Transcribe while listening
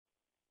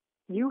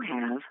You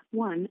have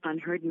one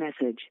unheard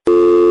message.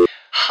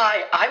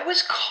 Hi, I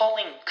was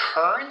calling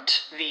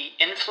Current, the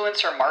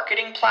influencer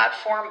marketing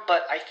platform,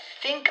 but I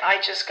think I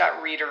just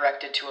got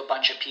redirected to a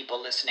bunch of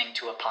people listening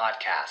to a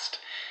podcast.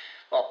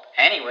 Well,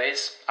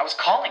 anyways, I was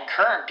calling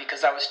Current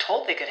because I was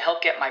told they could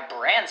help get my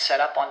brand set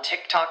up on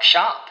TikTok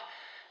Shop,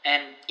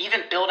 and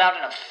even build out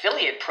an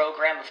affiliate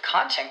program of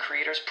content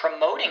creators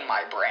promoting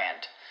my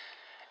brand,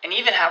 and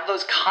even have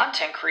those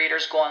content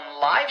creators go on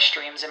live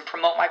streams and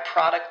promote my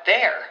product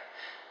there.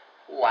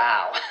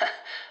 Wow,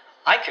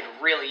 I could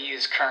really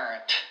use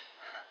Current.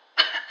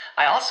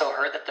 I also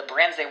heard that the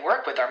brands they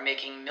work with are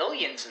making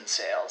millions in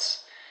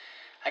sales.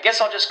 I guess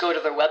I'll just go to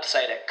their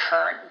website at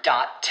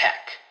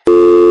current.tech.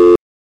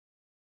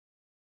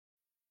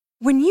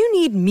 When you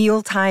need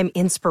mealtime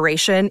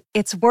inspiration,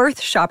 it's worth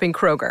shopping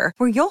Kroger,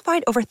 where you'll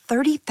find over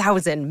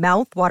 30,000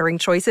 mouth-watering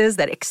choices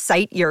that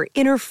excite your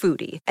inner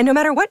foodie. And no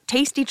matter what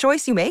tasty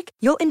choice you make,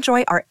 you'll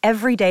enjoy our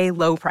everyday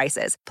low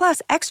prices,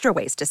 plus extra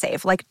ways to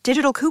save, like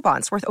digital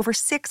coupons worth over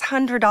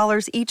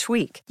 $600 each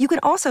week. You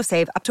can also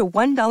save up to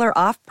 $1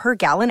 off per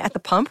gallon at the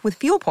pump with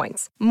fuel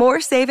points.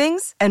 More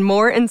savings and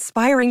more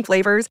inspiring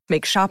flavors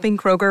make shopping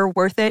Kroger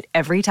worth it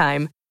every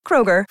time.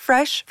 Kroger,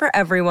 fresh for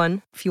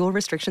everyone. Fuel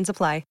restrictions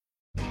apply.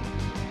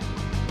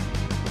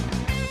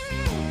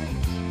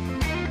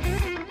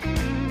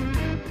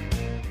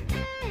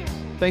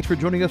 Thanks for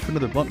joining us for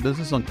another Blunt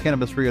Business on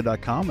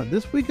CannabisRadio.com. And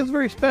this week is a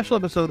very special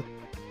episode.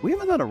 We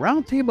haven't done a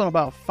roundtable in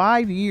about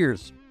 5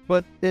 years,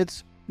 but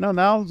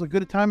now is as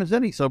good a time as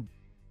any. So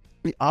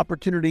the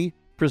opportunity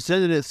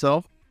presented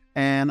itself,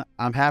 and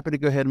I'm happy to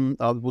go ahead and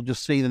we'll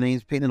just say the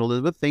names, Peyton and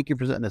Elizabeth. Thank you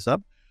for setting this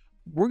up.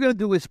 We're going to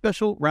do a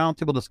special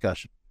roundtable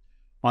discussion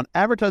on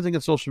advertising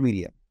and social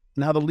media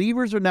and how the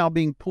levers are now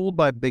being pulled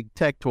by big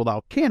tech to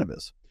allow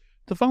cannabis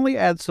to finally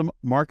add some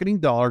marketing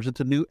dollars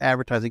into new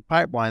advertising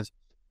pipelines.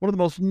 One of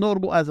the most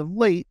notable as of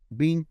late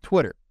being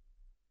Twitter.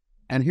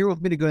 And here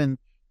with me to go and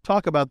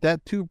talk about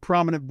that, two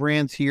prominent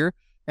brands here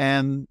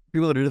and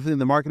people that are definitely in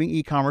the marketing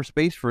e-commerce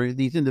space for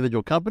these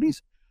individual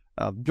companies.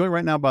 Joined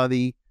right now by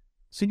the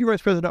Senior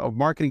Vice President of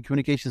Marketing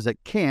Communications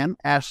at Cann,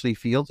 Ashley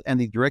Fields, and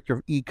the Director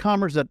of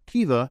E-commerce at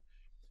Kiva,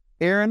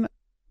 Erin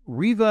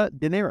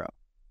Rivadeneira.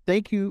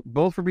 Thank you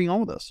both for being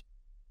on with us.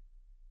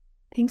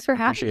 Thanks for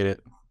having me. Appreciate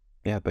it.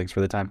 Yeah, thanks for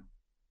the time.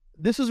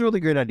 This is a really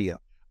great idea.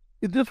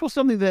 This was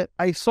something that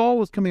I saw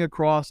was coming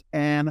across,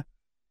 and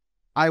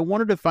I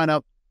wanted to find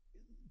out,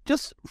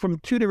 just from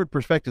two different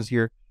perspectives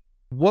here,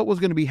 what was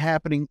going to be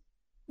happening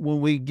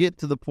when we get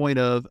to the point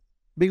of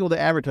being able to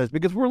advertise,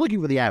 because we're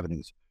looking for the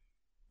avenues,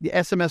 the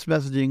SMS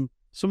messaging,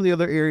 some of the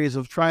other areas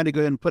of trying to go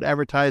ahead and put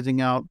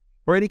advertising out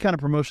or any kind of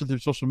promotion through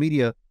social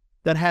media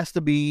that has to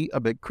be a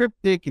bit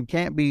cryptic and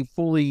can't be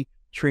fully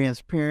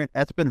transparent.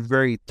 That's been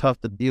very tough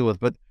to deal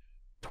with. But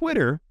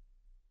Twitter,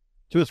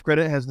 to its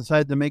credit, has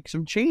decided to make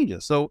some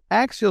changes. So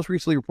Axios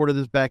recently reported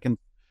this back in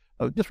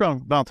just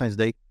around Valentine's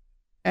Day,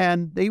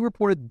 and they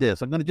reported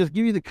this. I'm going to just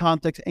give you the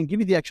context and give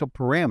you the actual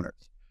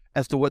parameters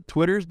as to what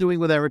Twitter is doing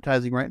with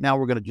advertising right now.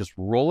 We're going to just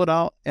roll it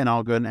out, and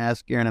I'll go ahead and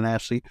ask Erin and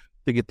Ashley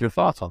to get their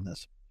thoughts on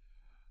this.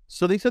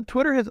 So they said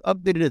Twitter has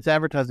updated its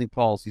advertising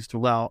policies to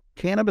allow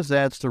cannabis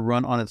ads to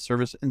run on its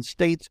service in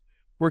states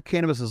where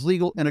cannabis is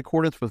legal in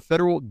accordance with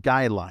federal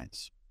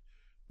guidelines.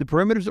 The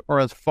parameters are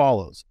as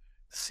follows.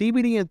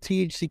 CBD and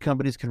THC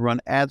companies can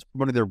run ads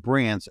promoting their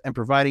brands and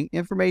providing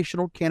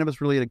informational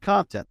cannabis-related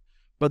content,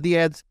 but the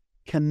ads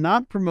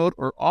cannot promote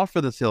or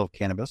offer the sale of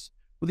cannabis,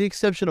 with the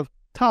exception of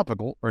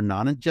topical or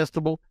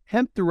non-ingestible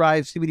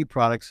hemp-derived CBD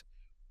products,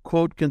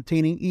 quote,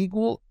 containing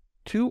equal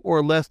to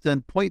or less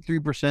than 0.3%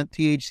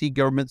 THC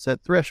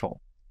government-set threshold,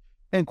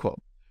 end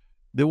quote.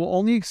 They will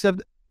only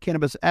accept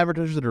cannabis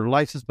advertisers that are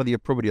licensed by the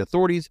appropriate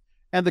authorities,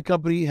 and the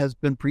company has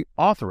been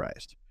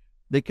pre-authorized.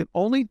 They can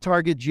only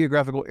target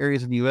geographical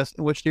areas in the U.S.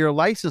 in which they are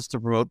licensed to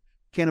promote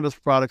cannabis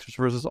products or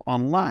services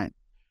online.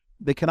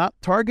 They cannot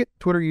target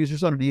Twitter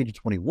users under the age of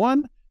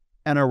 21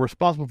 and are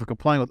responsible for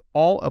complying with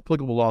all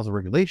applicable laws and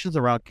regulations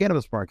around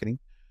cannabis marketing.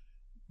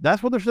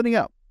 That's what they're setting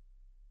up.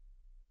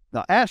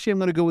 Now, Ashley, I'm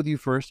going to go with you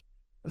first.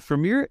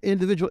 From your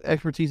individual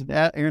expertise, and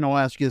Erin, I'll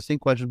ask you the same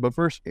question, but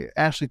first,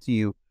 Ashley, to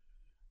you,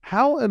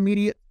 how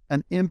immediate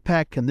an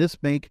impact can this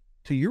make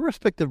to your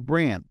respective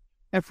brand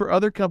and for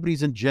other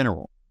companies in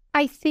general?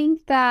 I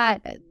think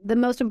that the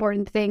most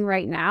important thing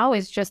right now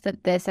is just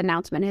that this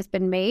announcement has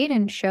been made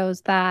and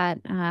shows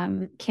that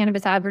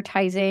cannabis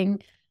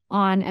advertising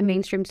on a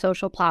mainstream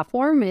social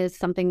platform is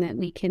something that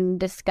we can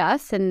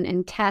discuss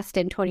and test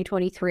in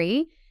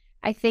 2023.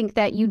 I think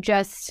that you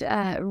just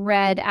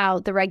read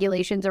out the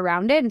regulations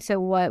around it. And so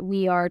what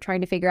we are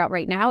trying to figure out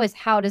right now is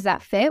how does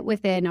that fit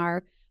within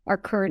our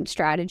current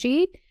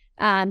strategy?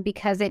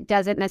 Because it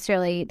doesn't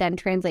necessarily then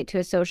translate to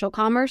a social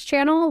commerce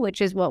channel, which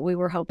is what we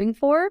were hoping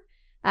for.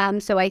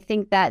 So I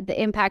think that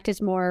the impact is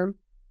more,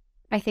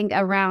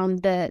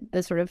 around the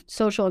sort of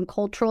social and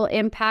cultural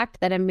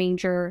impact that a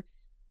major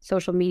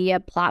social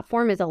media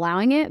platform is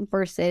allowing it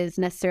versus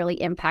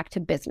necessarily impact to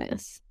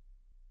business.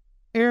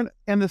 Erin,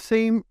 in the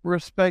same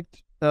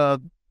respect,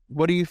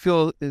 what do you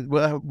feel?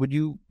 What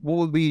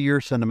would be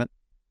your sentiment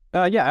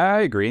Yeah,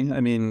 I agree.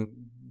 I mean,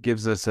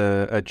 gives us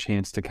a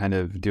chance to kind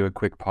of do a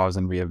quick pause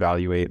and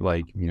reevaluate,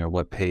 like,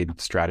 what paid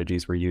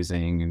strategies we're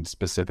using, and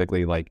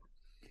specifically like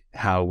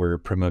how we're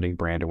promoting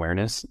brand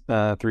awareness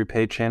through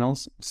paid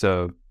channels.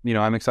 So,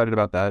 I'm excited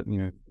about that.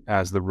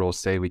 As the rules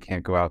say, we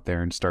can't go out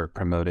there and start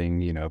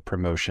promoting,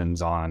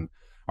 promotions on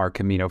our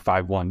Camino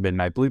 5-1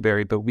 Midnight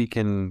Blueberry, but we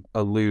can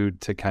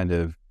allude to kind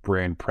of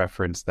brand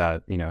preference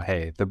that,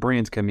 hey, the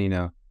brand's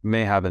Camino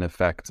may have an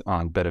effect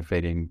on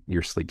benefiting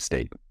your sleep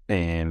state.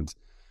 And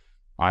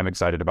I'm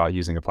excited about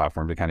using a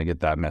platform to kind of get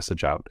that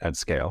message out at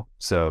scale.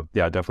 So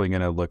yeah, definitely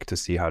going to look to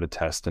see how to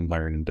test and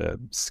learn to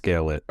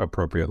scale it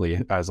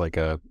appropriately as like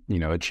a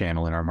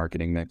channel in our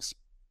marketing mix.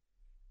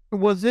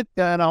 Was it,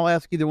 and I'll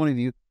ask either one of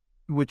you,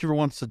 whichever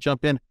wants to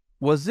jump in,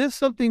 was this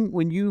something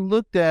when you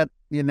looked at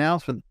the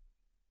announcement,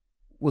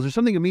 was there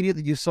something immediate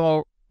that you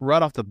saw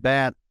right off the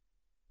bat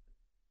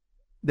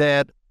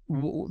that,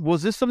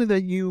 was this something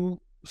that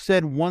you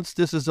said once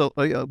this is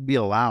be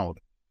allowed?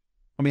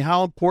 I mean,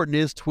 how important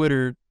is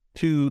Twitter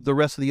to the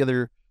rest of the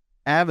other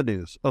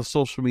avenues of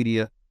social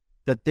media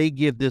that they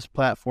give this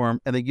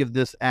platform and they give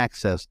this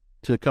access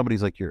to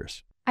companies like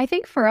yours? I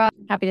think for us,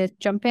 happy to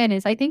jump in,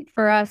 is I think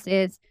for us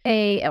is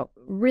a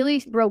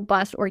really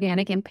robust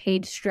organic and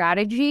paid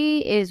strategy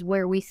is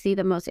where we see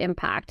the most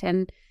impact.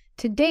 And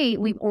to date,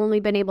 we've only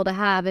been able to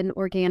have an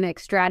organic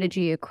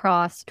strategy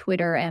across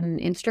Twitter and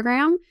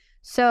Instagram.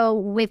 So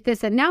with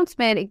this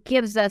announcement, it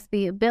gives us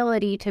the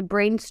ability to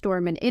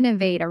brainstorm and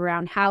innovate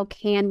around how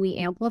can we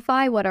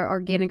amplify what our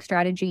organic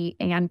strategy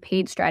and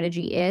paid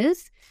strategy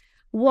is.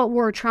 What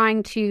we're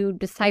trying to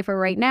decipher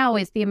right now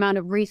is the amount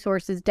of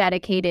resources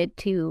dedicated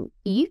to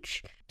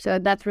each. So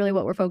that's really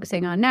what we're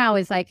focusing on now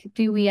is like,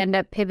 do we end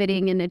up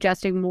pivoting and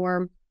adjusting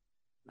more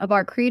of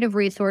our creative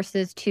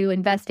resources to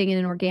investing in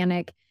an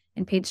organic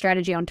and paid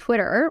strategy on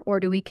Twitter,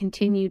 or do we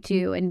continue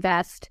to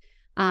invest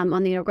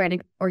on the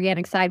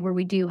organic side where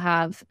we do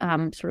have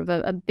sort of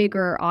a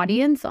bigger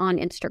audience on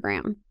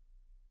Instagram?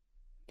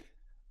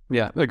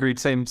 Yeah, agreed.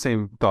 Same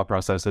thought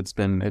process. It's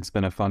been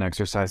a fun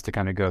exercise to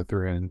kind of go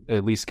through and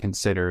at least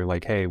consider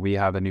like, hey, we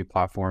have a new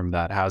platform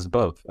that has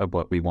both of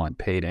what we want,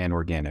 paid and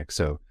organic.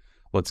 So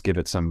let's give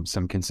it some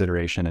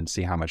consideration and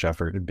see how much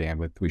effort and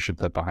bandwidth we should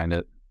put behind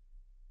it.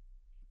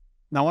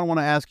 Now, I want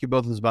to ask you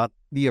both is about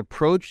the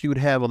approach you would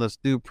have on this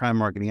new prime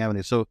marketing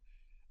avenue. So,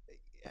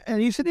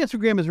 and you said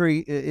Instagram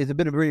is a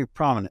bit of very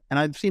prominent, and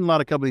I've seen a lot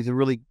of companies that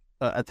really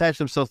attach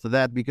themselves to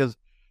that because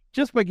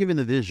just by giving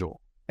the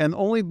visual and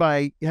only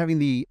by having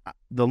the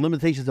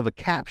limitations of a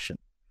caption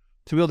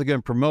to be able to go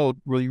and promote,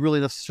 where you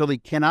really necessarily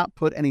cannot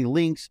put any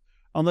links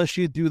unless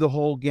you do the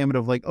whole gamut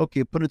of like,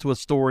 okay, put it into a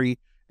story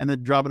and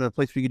then drop it in a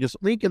place where you can just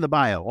link in the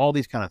bio, all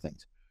these kind of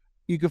things.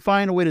 You can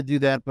find a way to do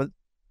that, but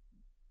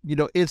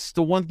it's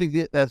the one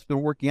thing that's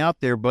been working out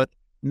there. But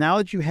now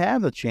that you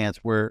have a chance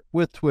where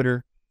with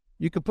Twitter,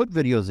 you could put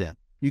videos in,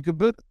 you could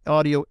put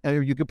audio,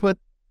 or you could put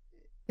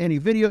any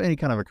video, any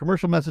kind of a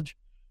commercial message,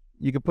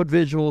 you could put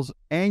visuals,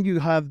 and you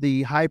have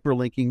the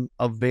hyperlinking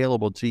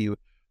available to you.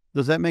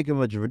 Does that make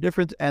much of a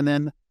difference? And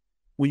then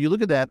when you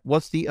look at that,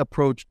 what's the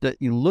approach that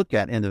you look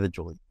at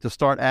individually to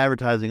start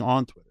advertising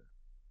on Twitter?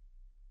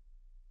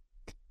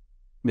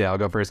 Yeah, I'll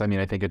go first. I mean,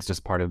 I think it's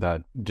just part of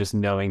that, just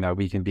knowing that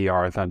we can be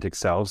our authentic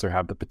selves or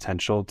have the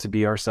potential to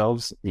be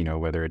ourselves,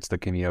 whether it's the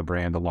Camino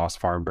brand, the Lost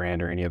Farm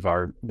brand, or any of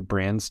our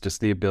brands, just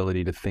the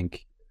ability to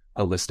think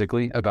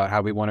holistically about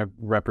how we want to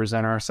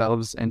represent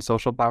ourselves in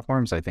social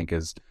platforms, I think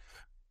is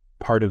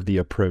part of the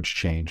approach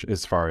change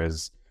as far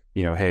as,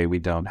 hey, we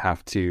don't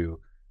have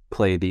to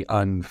play the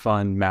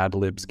unfun Mad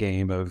Libs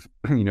game of,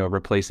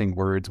 replacing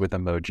words with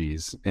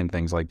emojis and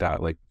things like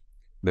that. Like,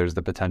 there's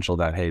the potential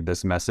that, hey,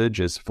 this message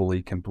is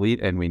fully complete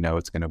and we know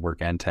it's going to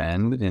work end to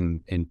end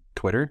in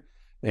Twitter.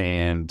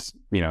 And,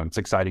 it's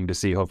exciting to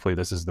see. Hopefully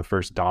this is the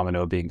first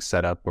domino being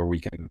set up where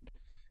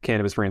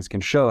cannabis brands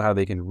can show how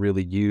they can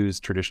really use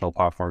traditional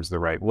platforms the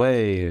right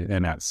way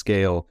and at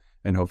scale,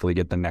 and hopefully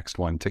get the next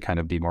one to kind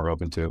of be more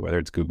open to it, whether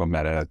it's Google,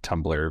 Meta,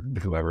 Tumblr,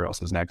 whoever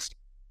else is next.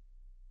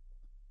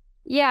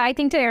 Yeah, I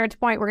think to Aaron's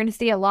point, we're going to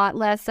see a lot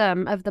less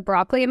of the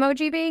broccoli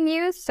emoji being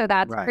used. So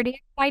that's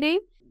pretty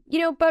exciting.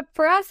 But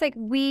for us, like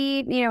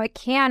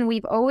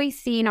we've always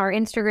seen our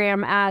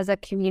Instagram as a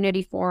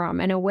community forum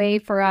and a way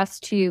for us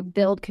to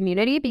build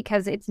community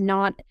because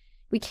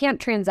we can't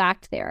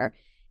transact there.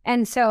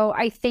 And so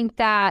I think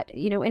that,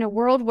 in a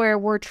world where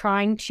we're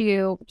trying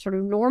to sort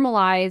of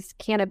normalize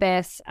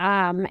cannabis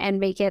and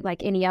make it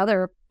like any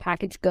other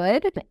packaged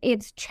good,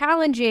 it's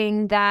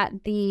challenging that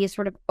the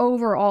sort of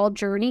overall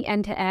journey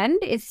end to end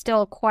is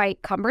still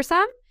quite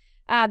cumbersome.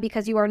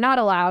 Because you are not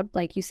allowed,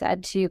 like you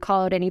said, to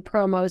call out any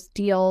promos,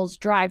 deals,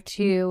 drive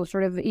to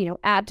sort of,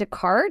 add to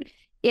cart.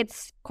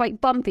 It's quite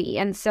bumpy.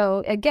 And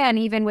so, again,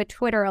 even with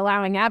Twitter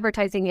allowing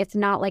advertising, it's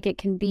not like it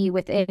can be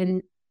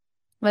within,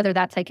 whether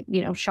that's like,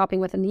 shopping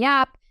within the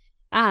app,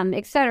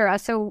 et cetera.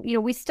 So,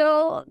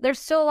 there's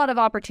still a lot of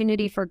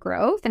opportunity for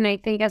growth. And I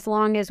think as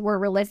long as we're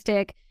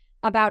realistic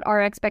about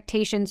our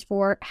expectations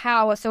for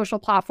how a social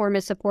platform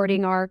is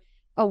supporting our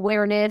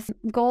awareness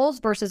goals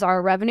versus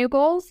our revenue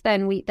goals,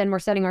 then we're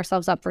setting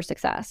ourselves up for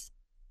success.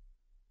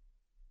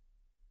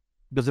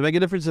 Does it make a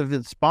difference if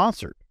it's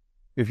sponsored?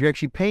 If you're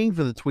actually paying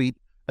for the tweet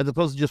as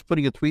opposed to just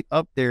putting a tweet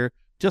up there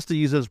just to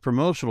use it as a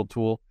promotional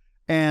tool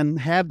and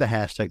have the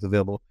hashtags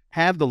available,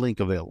 have the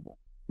link available?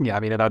 Yeah, I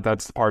mean,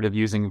 that's part of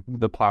using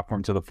the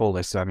platform to the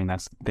fullest. So, I mean,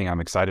 that's the thing I'm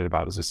excited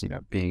about is just,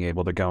 being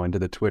able to go into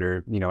the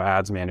Twitter,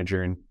 ads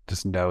manager and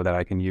just know that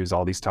I can use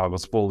all these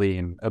toggles fully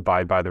and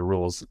abide by the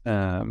rules.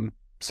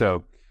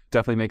 So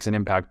definitely makes an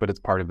impact, but it's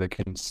part of the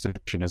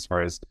consideration as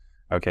far as,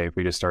 okay, if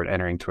we just start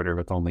entering Twitter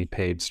with only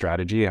paid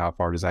strategy, how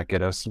far does that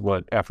get us?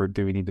 What effort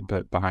do we need to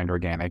put behind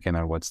organic? And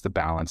then what's the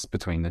balance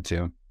between the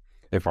two?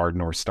 If our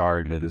North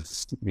Star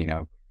is,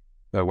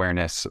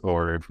 awareness,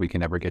 or if we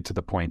can ever get to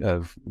the point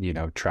of,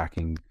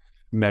 tracking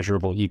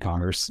measurable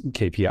e-commerce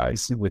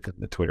KPIs within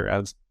the Twitter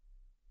ads.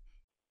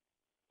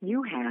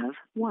 You have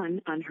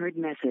one unheard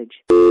message.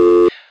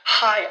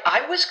 Hi,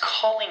 I was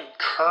calling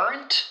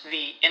Current,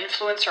 the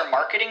influencer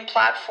marketing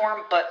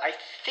platform, but I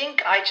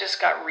think I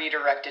just got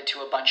redirected to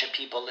a bunch of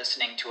people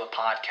listening to a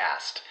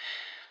podcast.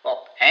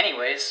 Well,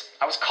 anyways,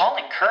 I was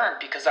calling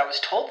Current because I was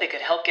told they could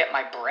help get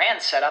my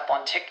brand set up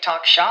on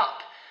TikTok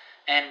Shop,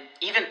 and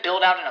even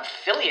build out an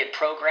affiliate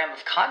program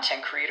of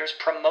content creators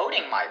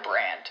promoting my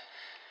brand,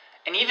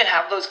 and even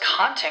have those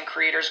content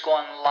creators go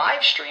on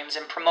live streams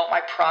and promote my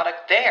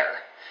product there.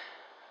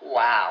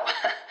 Wow,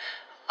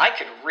 I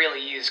could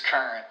really use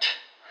Current.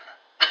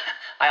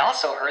 I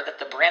also heard that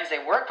the brands they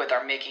work with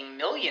are making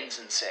millions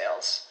in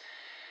sales.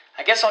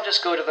 I guess I'll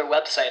just go to their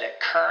website at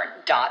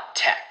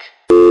current.tech.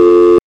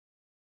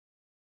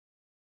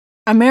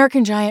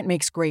 American Giant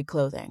makes great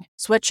clothing,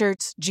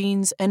 sweatshirts,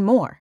 jeans, and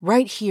more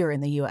right here in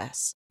the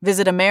U.S.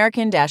 Visit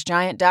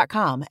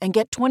American-Giant.com and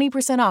get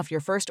 20% off your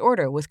first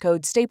order with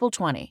code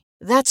STAPLE20.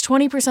 That's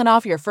 20%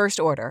 off your first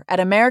order at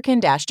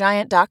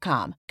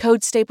American-Giant.com, code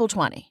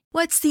STAPLE20.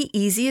 What's the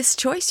easiest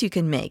choice you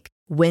can make?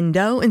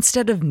 Window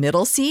instead of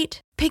middle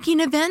seat?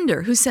 Picking a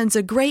vendor who sends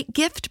a great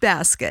gift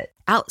basket?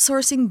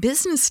 Outsourcing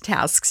business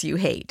tasks you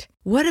hate?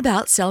 What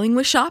about selling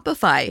with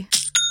Shopify?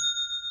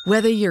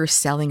 Whether you're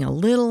selling a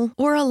little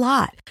or a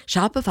lot,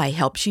 Shopify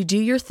helps you do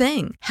your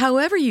thing,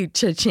 however you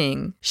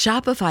cha-ching.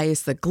 Shopify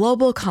is the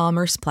global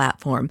commerce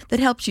platform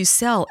that helps you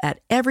sell at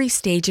every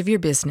stage of your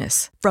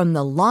business. From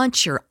the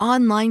launch your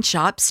online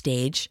shop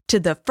stage to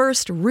the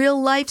first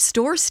real-life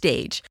store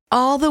stage,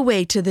 all the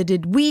way to the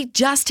did we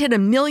just hit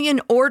 1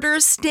 million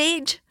orders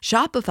stage.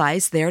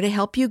 Shopify's there to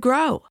help you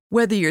grow.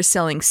 Whether you're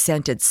selling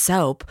scented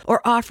soap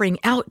or offering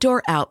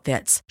outdoor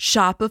outfits,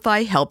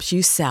 Shopify helps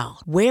you sell.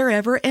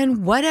 Wherever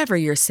and whatever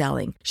you're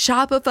selling,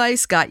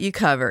 Shopify's got you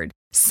covered.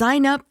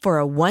 Sign up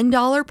for a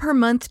 $1 per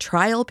month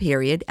trial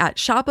period at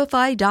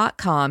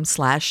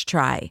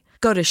shopify.com/try.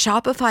 Go to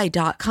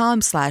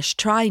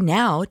shopify.com/try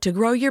now to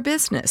grow your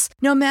business,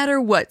 no matter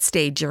what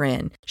stage you're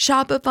in.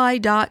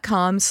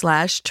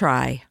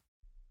 Shopify.com/try.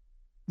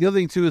 The other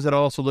thing, too, is that I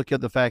also look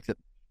at the fact that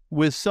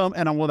with some,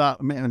 and I will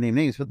not name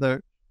names, but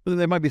there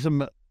might be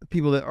some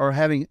people that are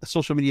having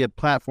social media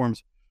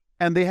platforms,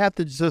 and they have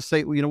to just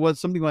say, well, you know what,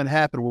 something might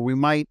happen where we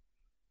might,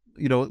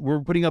 we're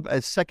putting up a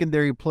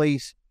secondary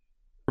place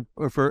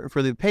for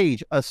the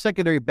page, a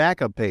secondary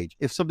backup page.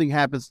 If something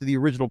happens to the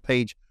original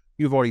page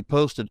you've already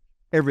posted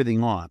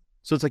everything on.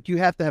 So it's like you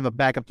have to have a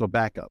backup to a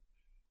backup.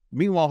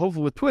 Meanwhile,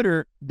 hopefully with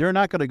Twitter, they're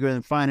not going to go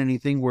and find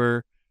anything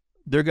where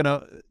there's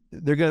going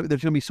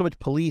to be so much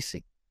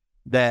policing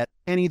that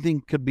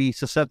anything could be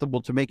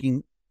susceptible to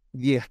making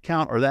the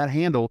account or that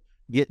handle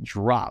get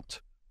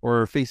dropped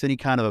or face any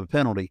kind of a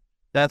penalty.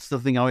 That's the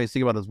thing I always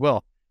think about as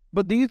well.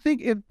 But do you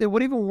think it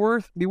would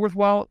even be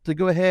worthwhile to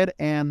go ahead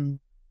and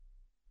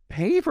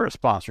pay for a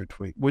sponsored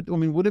tweet?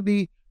 Would it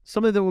be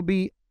something that would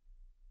be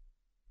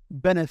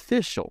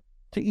beneficial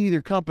to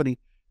either company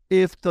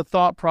if the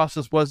thought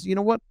process was, you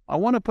know what, I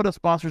want to put a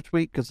sponsored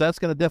tweet because that's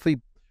going to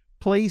definitely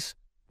place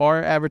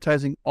our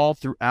advertising all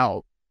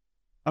throughout.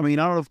 I mean,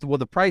 I don't know what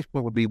the price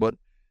point would be, but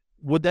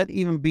would that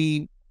even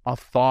be a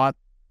thought,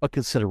 a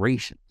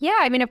consideration? Yeah,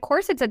 I mean, of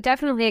course, it's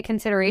definitely a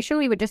consideration.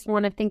 We would just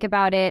want to think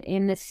about it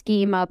in the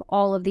scheme of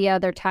all of the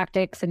other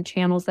tactics and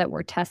channels that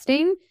we're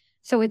testing.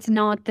 So it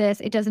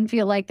doesn't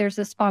feel like there's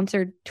a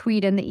sponsored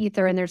tweet in the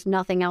ether and there's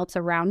nothing else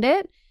around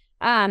it.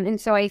 And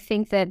so I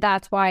think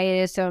that's why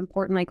it is so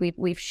important, like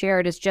we've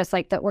shared, is just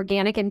like the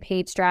organic and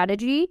paid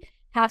strategy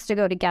has to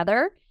go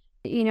together.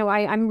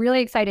 I'm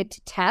really excited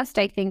to test.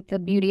 I think the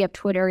beauty of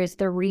Twitter is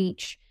the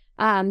reach,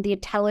 the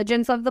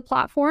intelligence of the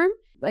platform.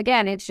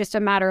 Again, it's just a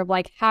matter of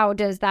like, how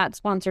does that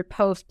sponsored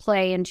post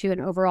play into an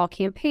overall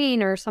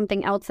campaign or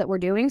something else that we're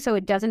doing so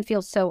it doesn't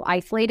feel so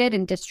isolated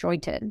and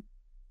disjointed.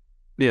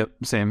 Yeah,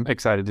 same.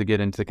 Excited to get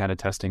into kind of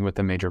testing with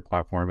the major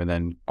platform, and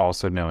then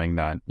also knowing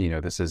that,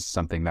 this is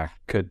something that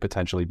could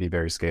potentially be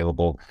very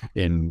scalable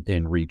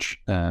in reach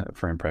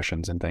for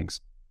impressions and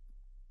things.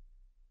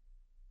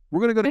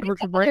 We're going to go to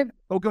commercial break.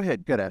 Oh, go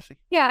ahead. Good, Ashley.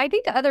 Yeah, I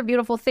think the other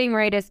beautiful thing,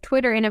 right, is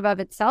Twitter in and of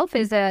itself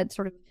is a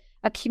sort of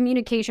a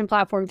communication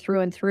platform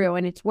through and through,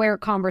 and it's where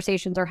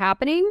conversations are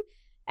happening.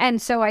 And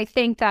so I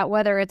think that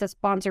whether it's a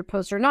sponsored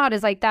post or not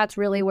is like, that's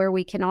really where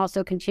we can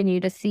also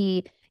continue to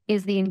see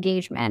is the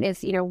engagement,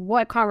 is,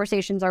 what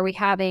conversations are we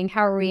having?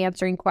 How are we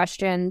answering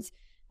questions?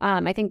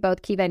 I think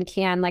both Kiva and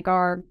Can, like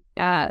our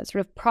sort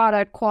of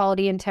product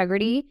quality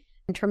integrity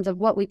in terms of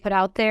what we put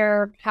out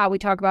there, how we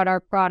talk about our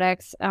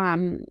products,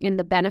 and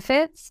the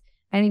benefits.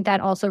 I think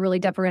that also really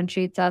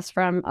differentiates us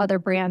from other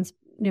brands,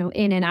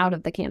 in and out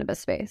of the cannabis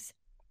space.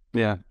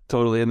 Yeah,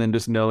 totally. And then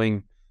just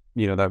knowing,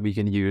 that we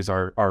can use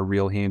our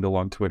real handle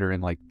on Twitter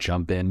and like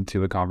jump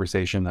into a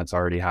conversation that's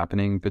already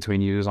happening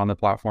between users on the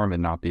platform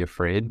and not be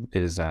afraid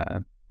is,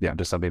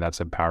 just something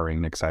that's empowering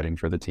and exciting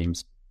for the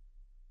teams.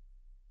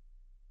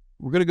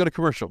 We're going to go to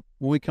commercial.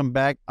 When we come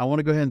back, I want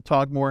to go ahead and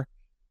talk more,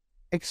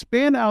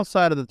 expand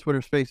outside of the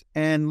Twitter space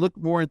and look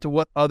more into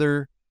what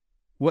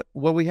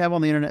we have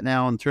on the internet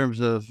now in terms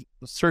of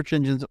search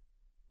engines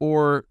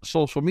or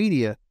social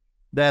media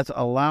that's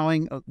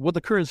allowing what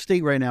the current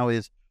state right now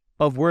is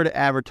of where to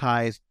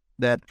advertise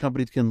that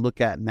companies can look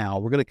at now.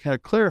 We're going to kind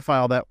of clarify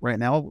all that right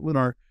now with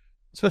our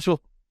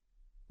special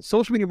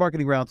social media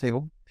marketing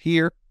roundtable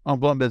here on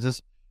Blunt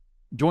Business.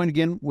 Joined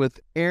again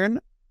with Aaron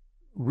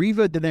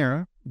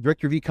Rivadeneira,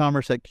 Director of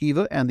E-commerce at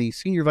Kiva, and the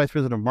Senior Vice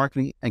President of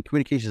Marketing and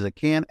Communications at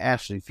Can,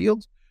 Ashley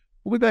Fields.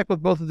 We'll be back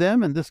with both of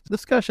them and this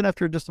discussion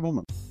after just a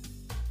moment.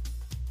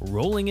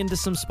 Rolling into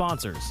some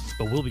sponsors,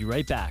 but we'll be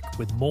right back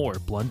with more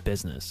Blunt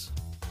Business.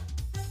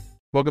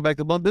 Welcome back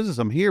to Blunt Business.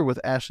 I'm here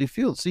with Ashley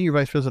Fields, Senior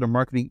Vice President of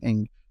Marketing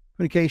and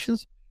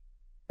Communications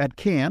at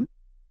Can,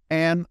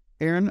 and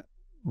Aaron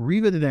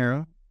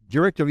Rivadeneira,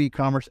 Director of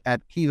E-commerce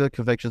at Kiva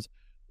Confections.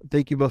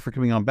 Thank you both for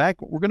coming on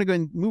back. We're going to go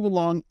and move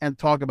along and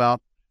talk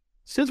about,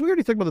 since we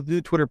already talked about the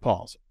new Twitter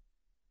policy,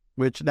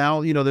 which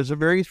now, there's a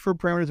various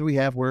parameters that we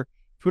have where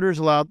Twitter has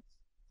allowed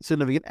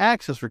significant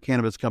access for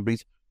cannabis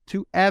companies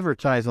to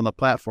advertise on the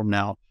platform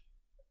now.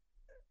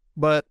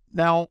 But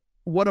now,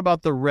 what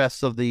about the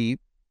rest of the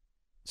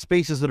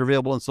spaces that are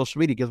available in social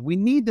media? Because we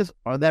need this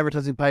the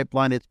advertising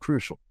pipeline. It's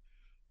crucial.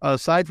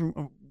 Aside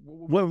from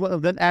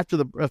then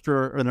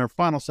after in our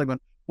final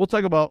segment, we'll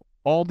talk about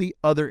all the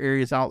other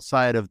areas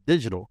outside of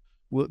digital,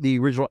 the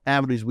original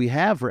avenues we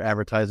have for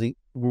advertising,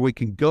 where we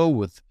can go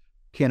with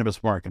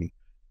cannabis marketing.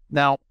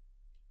 Now,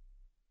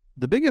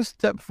 the biggest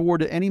step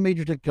forward that any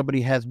major tech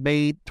company has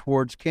made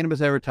towards cannabis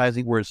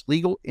advertising where it's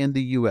legal in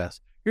the U.S.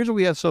 Here's what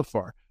we have so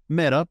far.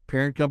 Meta,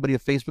 parent company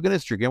of Facebook and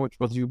Instagram, which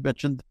both of you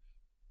mentioned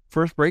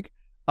first break,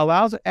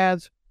 allows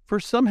ads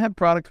for some hemp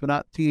products, but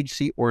not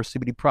THC or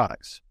CBD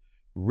products.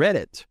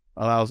 Reddit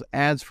allows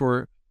ads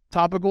for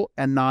topical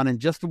and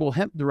non-ingestible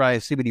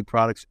hemp-derived CBD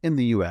products in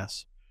the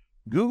U.S.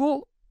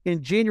 Google,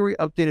 in January,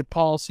 updated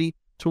policy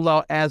to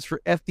allow ads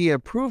for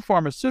FDA-approved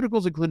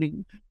pharmaceuticals,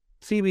 including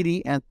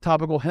CBD and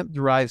topical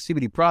hemp-derived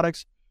CBD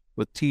products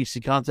with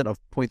THC content of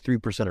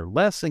 0.3% or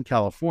less in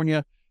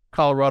California,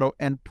 Colorado,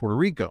 and Puerto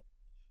Rico.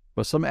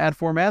 But some ad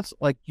formats,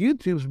 like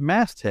YouTube's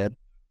Masthead,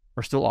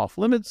 are still off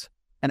limits,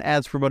 and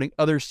ads promoting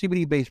other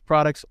CBD-based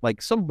products like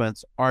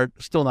supplements are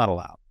still not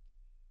allowed.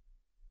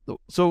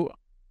 So,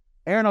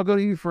 Aaron, I'll go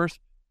to you first.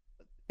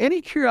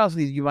 Any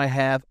curiosities you might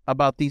have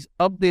about these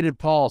updated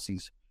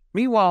policies?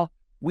 Meanwhile,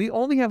 we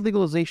only have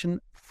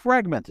legalization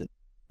fragmented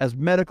as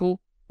medical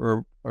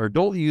or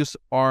adult use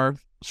are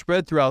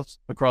spread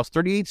across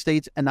 38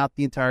 states and not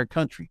the entire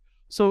country.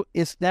 So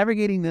it's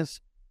navigating this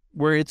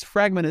where it's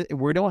fragmented,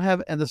 where we don't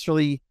have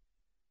necessarily,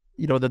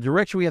 the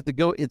direction we have to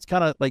go. It's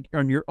kind of like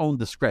on your own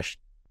discretion.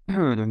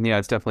 Yeah,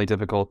 it's definitely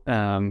difficult.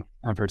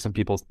 I've heard some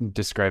people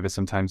describe it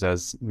sometimes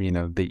as,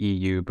 the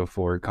EU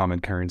before common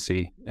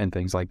currency and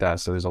things like that.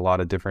 So there's a lot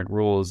of different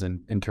rules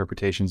and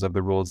interpretations of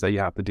the rules that you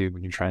have to do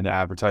when you're trying to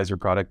advertise your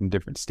product in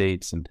different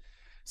states. And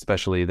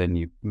especially then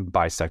you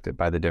bisect it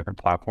by the different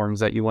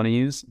platforms that you want to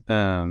use.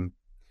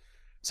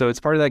 So it's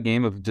part of that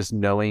game of just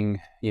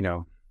knowing,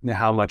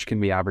 how much can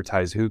we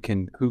advertise, who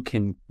can,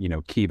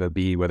 Kiva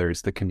be, whether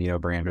it's the Camino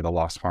brand or the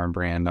Lost Farm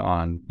brand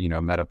on,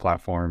 Meta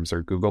platforms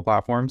or Google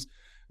platforms.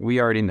 We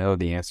already know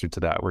the answer to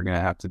that. We're going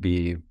to have to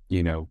be,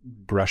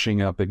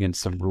 brushing up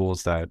against some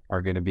rules that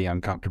are going to be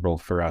uncomfortable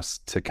for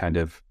us to kind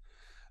of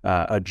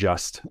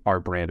adjust our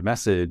brand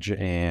message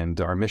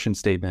and our mission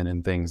statement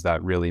and things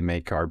that really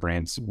make our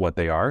brands what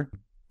they are.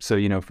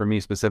 So, for me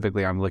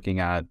specifically, I'm looking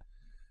at,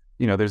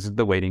 there's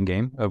the waiting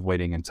game of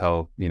waiting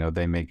until,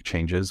 they make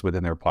changes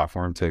within their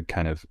platform to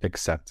kind of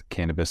accept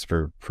cannabis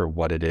for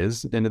what it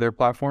is into their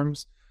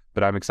platforms.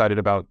 But I'm excited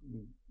about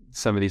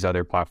some of these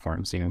other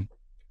platforms,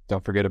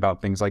 Don't forget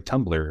about things like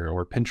Tumblr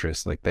or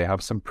Pinterest. Like they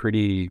have some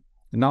pretty,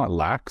 not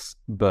lax,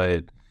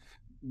 but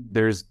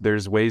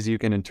there's ways you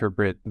can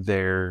interpret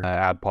their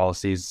ad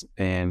policies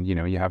and,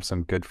 you have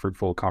some good,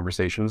 fruitful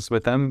conversations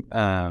with them.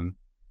 And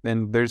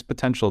there's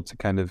potential to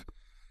kind of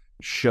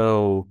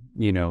show,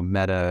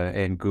 Meta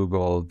and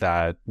Google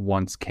that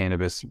once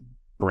cannabis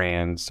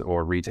brands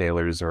or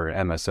retailers or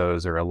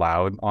MSOs are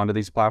allowed onto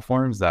these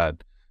platforms,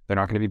 that they're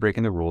not going to be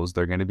breaking the rules.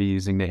 They're going to be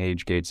using the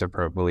age gates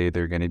appropriately.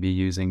 They're going to be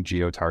using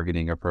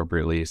geo-targeting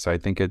appropriately. So I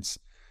think it's,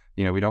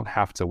 we don't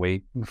have to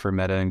wait for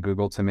Meta and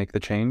Google to make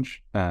the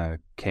change.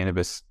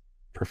 Cannabis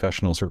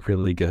professionals are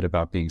really good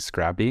about being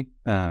scrappy.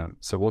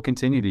 So we'll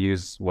continue to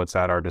use what's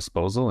at our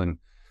disposal and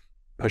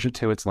push it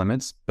to its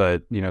limits.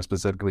 But,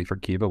 specifically for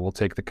Kiva, we'll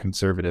take the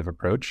conservative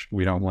approach.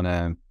 We don't want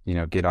to,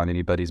 get on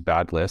anybody's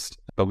bad list,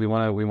 but we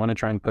want to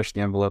try and push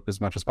the envelope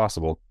as much as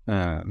possible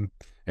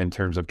in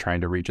terms of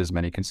trying to reach as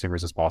many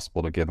consumers as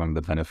possible to give them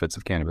the benefits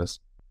of cannabis.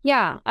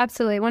 Yeah,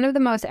 absolutely. One of the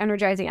most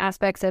energizing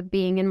aspects of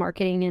being in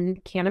marketing in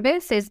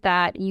cannabis is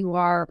that you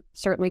are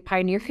certainly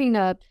pioneering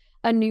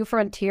a new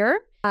frontier.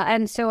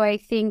 And so I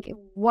think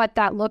what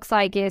that looks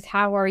like is,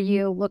 how are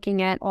you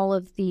looking at all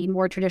of the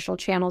more traditional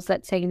channels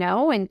that say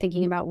no and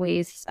thinking about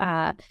ways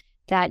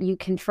that you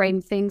can frame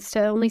things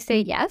to only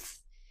say yes?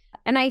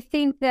 And I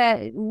think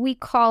that we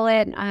call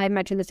it, I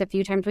mentioned this a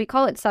few times, we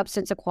call it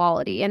substance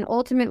equality. And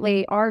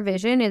ultimately, our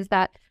vision is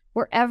that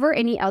wherever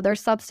any other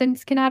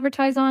substance can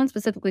advertise on,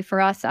 specifically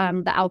for us,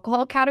 the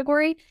alcohol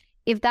category,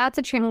 if that's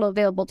a channel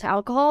available to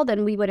alcohol,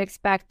 then we would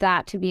expect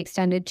that to be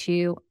extended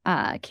to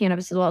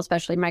cannabis as well,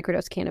 especially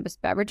microdose cannabis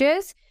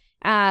beverages.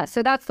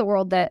 So that's the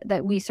world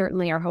that we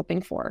certainly are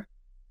hoping for.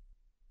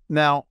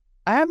 Now,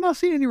 I have not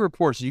seen any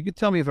reports, so you could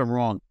tell me if I'm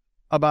wrong,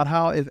 about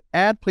how if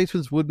ad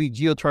placements would be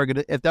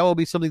geo-targeted, if that will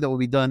be something that will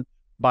be done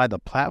by the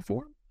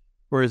platform,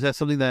 or is that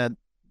something that,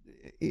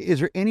 is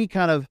there any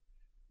kind of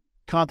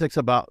context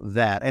about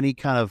that, any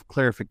kind of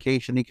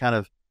clarification, any kind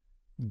of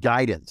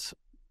guidance?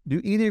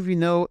 Do either of you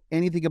know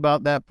anything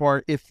about that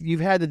part? If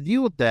you've had to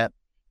deal with that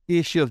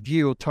issue of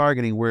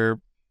geo-targeting, where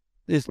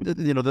is,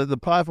 the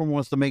platform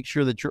wants to make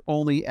sure that you're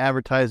only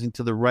advertising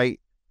to the right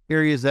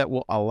areas that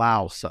will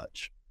allow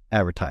such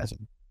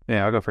advertising.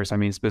 Yeah, I'll go first. I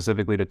mean,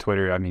 specifically to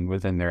Twitter,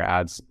 within their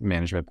ads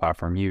management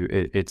platform,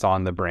 it's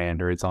on the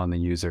brand or it's on the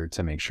user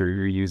to make sure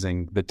you're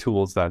using the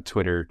tools that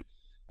Twitter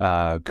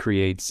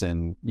creates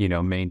and,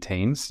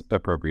 maintains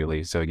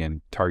appropriately. So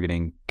again,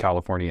 targeting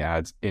California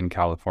ads in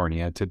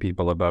California to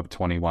people above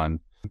 21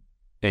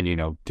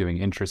 and, doing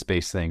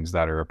interest-based things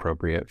that are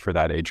appropriate for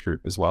that age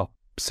group as well.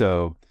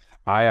 So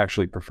I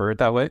actually prefer it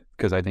that way,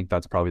 because I think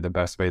that's probably the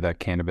best way that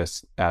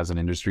cannabis as an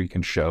industry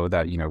can show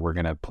that, we're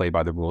going to play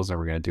by the rules and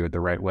we're going to do it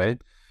the right way.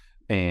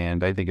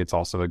 And I think it's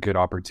also a good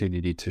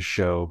opportunity to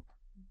show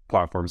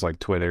platforms like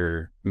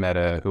Twitter,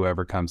 Meta,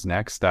 whoever comes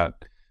next, that,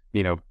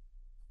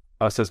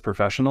 us as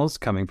professionals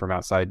coming from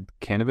outside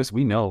cannabis,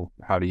 we know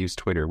how to use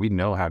Twitter. We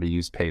know how to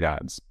use paid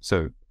ads.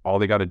 So all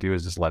they got to do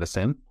is just let us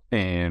in,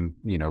 and,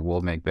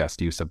 we'll make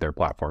best use of their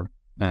platform.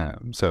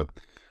 So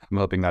I'm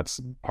hoping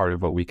that's part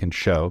of what we can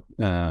show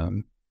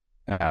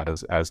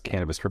as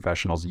cannabis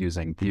professionals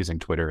using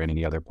Twitter and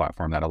any other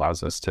platform that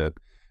allows us to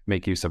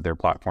make use of their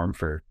platform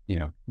for,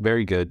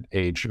 very good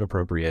age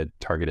appropriate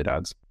targeted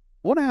ads.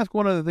 I want to ask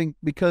one other thing,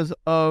 because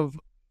of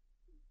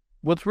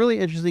what's really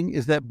interesting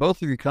is that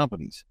both of your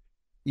companies,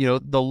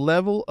 the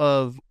level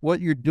of what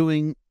you're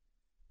doing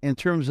in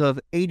terms of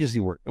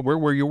agency work,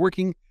 where you're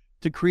working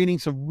to creating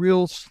some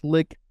real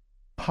slick,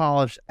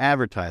 polished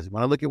advertising.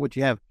 When I look at what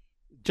you have,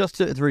 just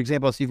for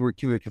example, I see for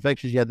Kiva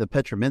Confections, you had the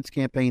Petra Mints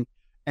campaign,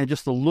 and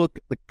just the look,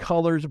 the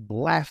colors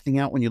blasting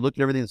out when you look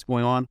at everything that's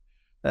going on.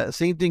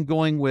 Same thing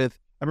going with,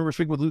 I remember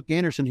speaking with Luke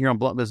Anderson here on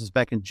Blunt Business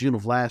back in June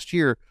of last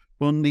year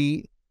when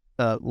the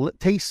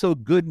Taste So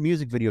Good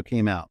music video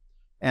came out,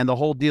 and the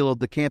whole deal of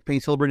the campaign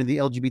celebrating the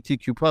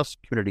LGBTQ plus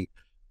community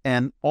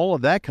and all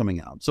of that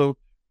coming out. So,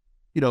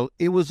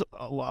 it was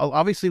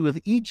obviously with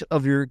each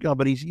of your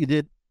companies, you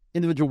did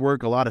individual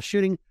work, a lot of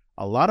shooting,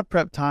 a lot of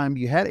prep time.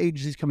 You had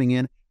agencies coming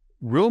in,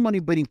 real money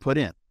being put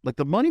in. Like,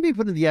 the money being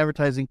put in the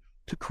advertising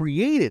to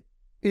create it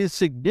is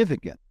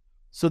significant.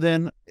 So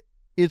then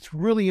it's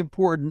really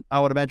important,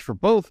 I would imagine, for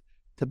both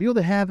to be able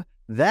to have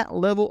that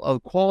level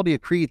of quality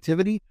of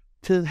creativity,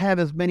 to have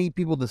as many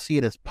people to see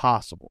it as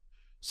possible.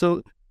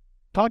 So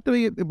talk to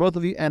me, both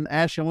of you, and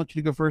Ashley, I want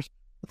you to go first.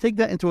 Take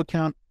that into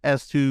account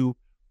as to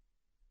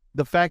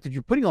the fact that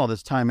you're putting all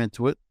this time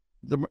into it.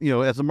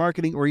 As a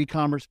marketing or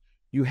e-commerce,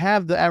 you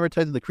have the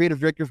advertising, the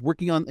creative directors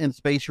working on in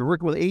space. You're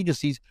working with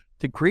agencies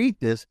to create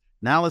this.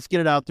 Now let's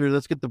get it out there.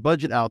 Let's get the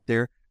budget out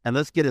there, and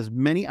let's get as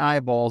many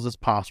eyeballs as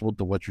possible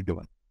to what you're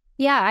doing.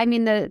 Yeah,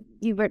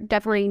 you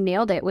definitely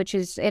nailed it, which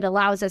is it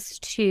allows us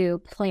to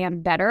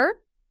plan better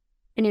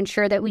and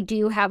ensure that we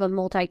do have a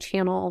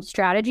multi-channel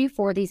strategy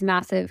for these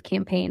massive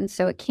campaigns.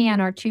 So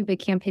our two big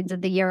campaigns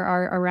of the year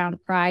are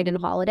around Pride and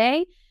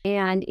holiday.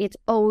 And it's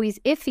always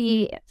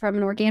iffy from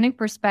an organic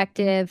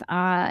perspective.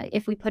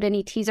 If we put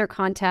any teaser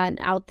content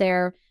out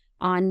there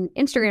on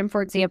Instagram,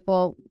 for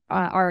example,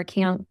 our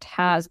account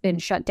has been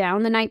shut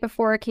down the night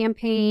before a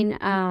campaign.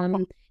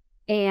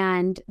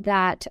 And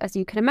that, as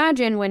you can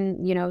imagine,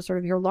 when, sort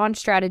of your launch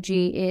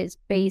strategy is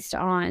based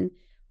on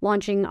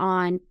launching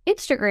on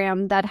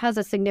Instagram, that has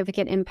a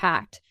significant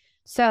impact.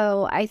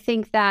 So I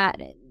think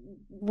that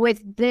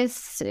with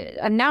this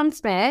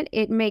announcement,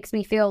 it makes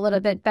me feel a little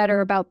bit better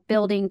about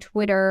building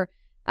Twitter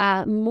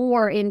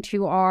more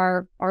into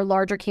our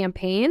larger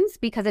campaigns,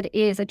 because it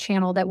is a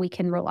channel that we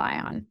can rely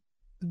on.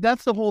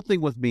 That's the whole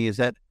thing with me, is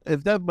that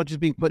if that much is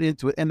being put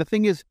into it, and the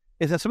thing is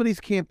that some of these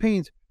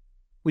campaigns,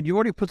 when you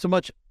already put so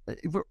much,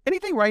 for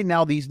anything right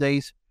now these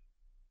days,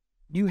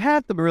 you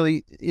have to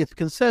really, it's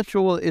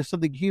consensual, it's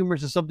something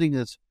humorous, it's something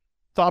that's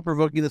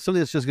thought-provoking, that's something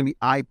that's just going to be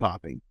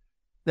eye-popping,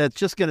 that's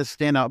just going to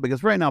stand out,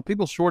 because right now,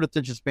 people's short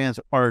attention spans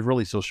are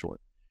really so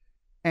short.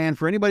 And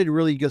for anybody to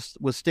really just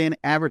withstand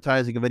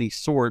advertising of any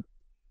sort,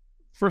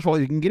 first of all,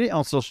 you can get it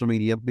on social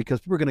media because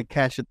people are going to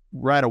catch it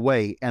right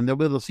away and they'll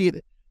be able to see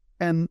it.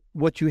 And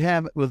what you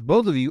have with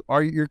both of you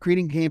are you're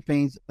creating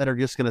campaigns that are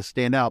just going to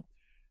stand out.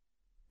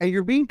 And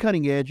you're being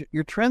cutting edge,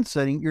 you're trend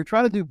setting, you're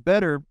trying to do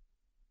better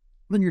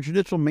than your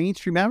traditional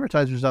mainstream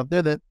advertisers out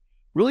there that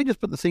really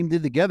just put the same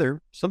thing together,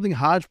 something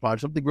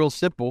hodgepodge, something real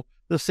simple,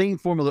 the same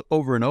formula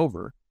over and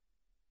over.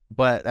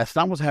 But that's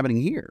not what's happening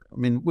here. I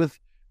mean,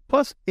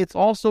 plus it's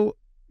also,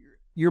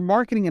 you're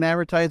marketing and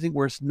advertising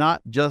where it's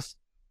not just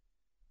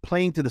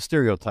playing to the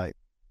stereotype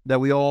that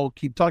we all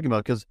keep talking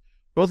about, because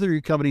both of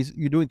your companies,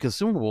 you're doing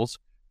consumables,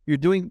 you're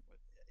doing,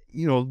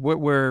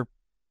 where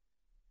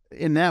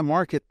in that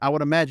market, I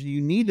would imagine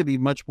you need to be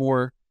much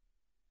more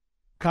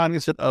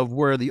cognizant of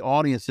where the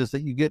audience is,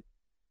 that you get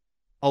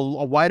a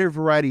wider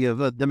variety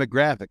of a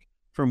demographic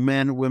from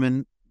men,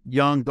 women,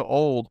 young to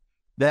old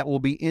that will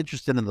be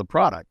interested in the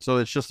product. So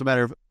it's just a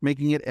matter of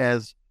making it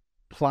as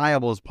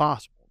pliable as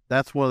possible.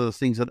 That's one of those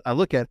things that I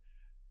look at.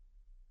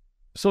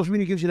 Social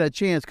media gives you that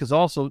chance, because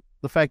also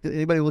the fact that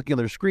anybody looking on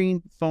their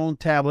screen, phone,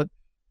 tablet,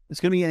 it's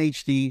going to be in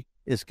HD.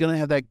 It's going to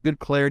have that good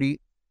clarity,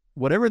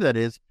 whatever that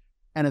is.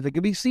 And if it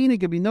can be seen,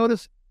 it can be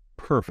noticed,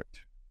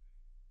 perfect.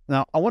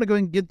 Now, I want to go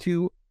and get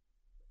to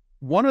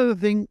one other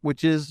thing,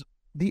 which is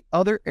the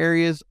other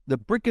areas, the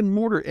brick and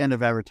mortar end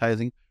of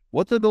advertising.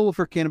 What's the goal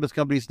for cannabis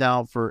companies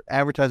now for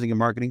advertising and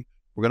marketing?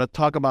 We're going to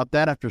talk about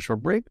that after a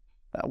short break.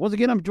 Once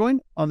again, I'm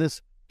joined on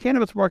this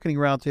Cannabis Marketing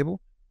Roundtable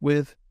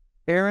with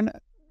Aaron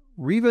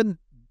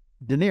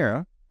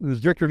Rivadeneira, who's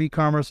Director of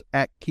E-Commerce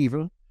at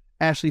Kiva,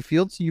 Ashley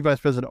Fields, Senior Vice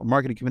President of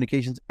Marketing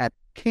Communications at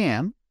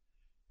Cann.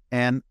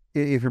 And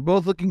if you're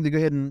both looking to go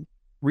ahead and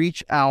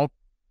reach out,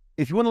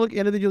 if you want to look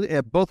individually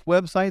at both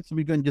websites, let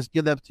me go and just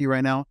give that to you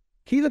right now.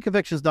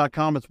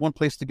 KivaConfections.com is one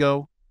place to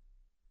go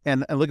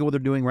and look at what they're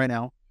doing right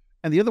now.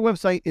 And the other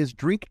website is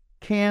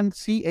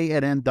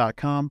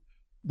drinkcann.com.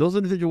 Those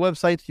individual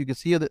websites, you can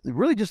see that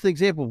really just an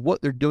example of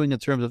what they're doing in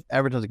terms of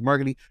advertising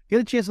marketing.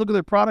 Get a chance to look at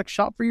their products,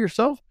 shop for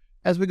yourself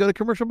as we go to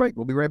commercial break.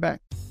 We'll be right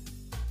back.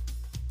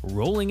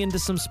 Rolling into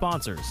some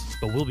sponsors,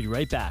 but we'll be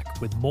right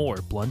back with more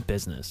Blunt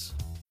Business.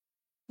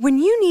 When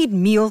you need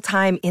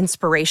mealtime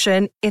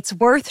inspiration, it's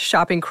worth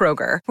shopping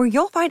Kroger, where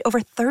you'll find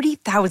over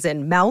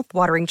 30,000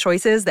 mouth-watering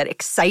choices that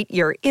excite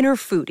your inner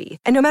foodie.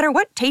 And no matter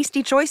what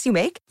tasty choice you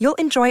make, you'll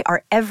enjoy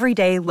our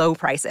everyday low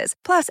prices,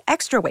 plus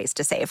extra ways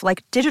to save,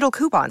 like digital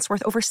coupons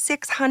worth over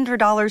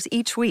 $600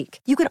 each week.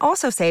 You can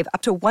also save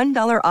up to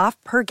 $1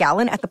 off per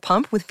gallon at the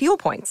pump with fuel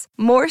points.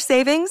 More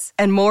savings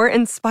and more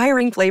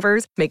inspiring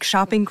flavors make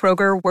shopping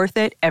Kroger worth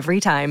it every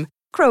time.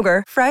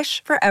 Kroger,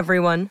 fresh for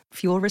everyone.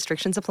 Fuel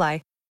restrictions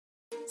apply.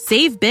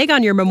 Save big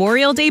on your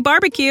Memorial Day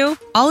barbecue,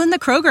 all in the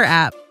Kroger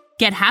app.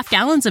 Get half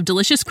gallons of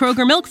delicious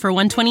Kroger milk for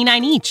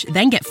 $1.29 each.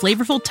 Then get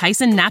flavorful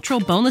Tyson natural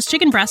boneless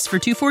chicken breasts for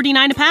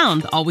 $2.49 a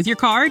pound, all with your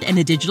card and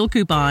a digital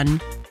coupon.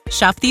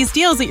 Shop these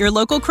deals at your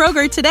local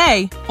Kroger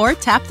today, or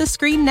tap the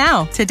screen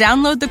now to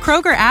download the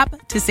Kroger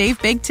app to save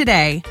big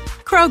today.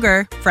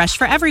 Kroger, fresh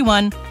for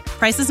everyone.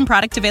 Prices and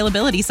product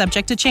availability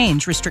subject to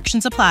change.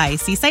 Restrictions apply.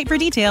 See site for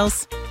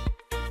details.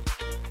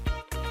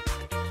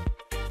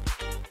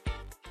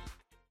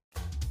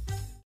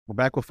 We're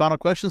back with final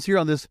questions here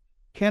on this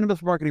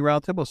Cannabis Marketing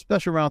Roundtable, a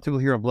special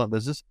roundtable here on Blunt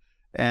Business.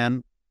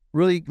 And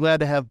really glad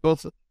to have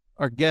both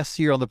our guests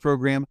here on the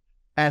program,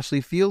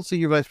 Ashley Fields,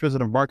 Senior Vice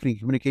President of Marketing and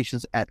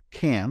Communications at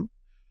Cann,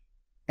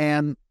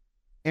 and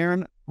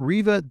Aaron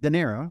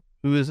Rivadeneira,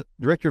 who is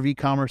Director of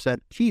E-Commerce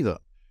at Kiva.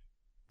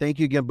 Thank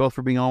you again both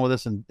for being on with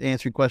us and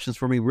answering questions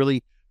for me.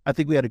 Really, I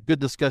think we had a good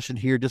discussion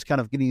here, just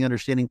kind of getting an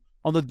understanding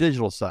on the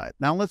digital side.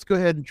 Now let's go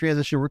ahead and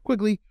transition real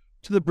quickly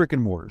to the brick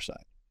and mortar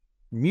side.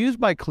 Muse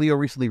by Cleo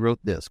recently wrote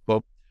this,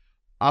 quote,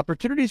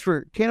 "Opportunities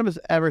for cannabis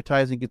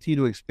advertising continue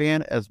to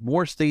expand as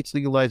more states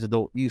legalize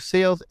adult use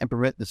sales and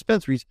permit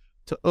dispensaries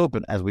to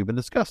open, as we've been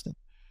discussing.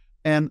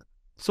 And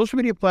social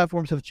media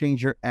platforms have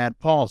changed their ad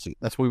policy."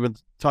 That's what we've been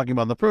talking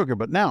about in the program.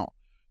 But now,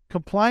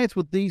 compliance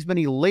with these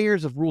many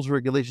layers of rules and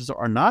regulations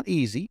are not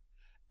easy,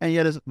 and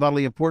yet is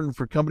vitally important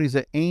for companies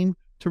that aim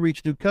to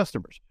reach new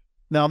customers.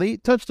 Now, they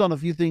touched on a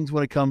few things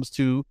when it comes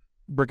to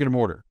brick and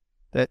mortar,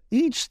 that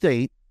each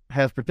state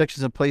has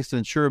protections in place to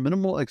ensure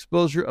minimal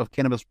exposure of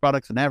cannabis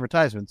products and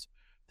advertisements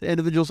to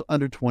individuals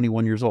under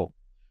 21 years old,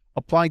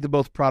 applying to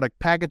both product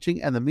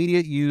packaging and the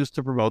media used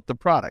to promote the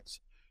products.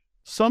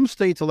 Some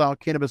states allow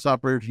cannabis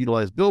operators to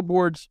utilize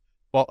billboards,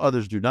 while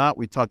others do not.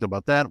 We talked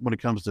about that when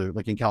it comes to,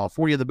 like in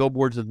California, the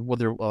billboards and what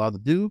they're allowed to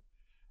do.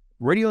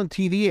 Radio and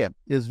TV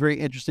is very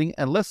interesting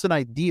and less than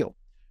ideal.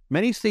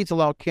 Many states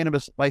allow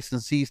cannabis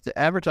licensees to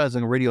advertise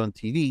on radio and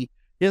TV,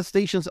 yet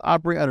stations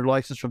operate under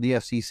license from the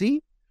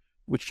FCC,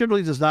 which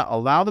generally does not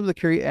allow them to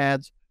carry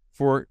ads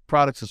for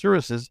products and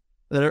services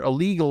that are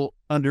illegal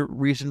under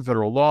recent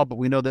federal law. But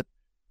we know that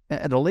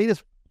at the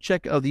latest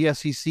check of the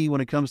FCC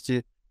when it comes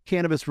to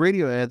cannabis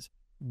radio ads,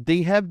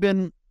 they have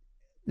been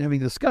having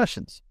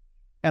discussions.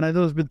 And I know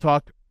there's been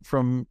talk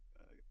from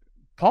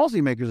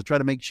policymakers to try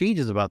to make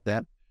changes about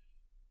that.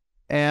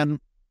 And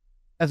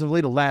as of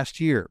late of last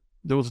year,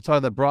 there was a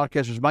talk that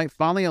broadcasters might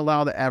finally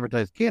allow to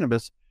advertise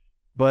cannabis,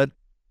 but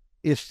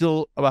it's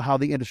still about how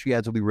the industry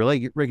ads will be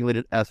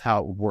regulated as how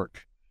it would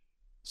work.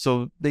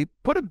 So they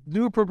put a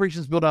new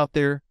appropriations bill out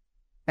there,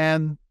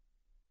 and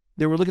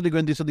they were looking to go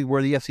and do something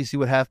where the FCC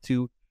would have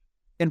to,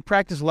 in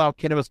practice, allow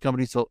cannabis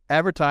companies to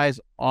advertise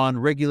on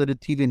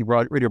regulated TV and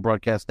radio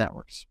broadcast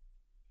networks.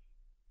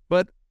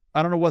 But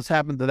I don't know what's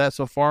happened to that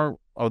so far.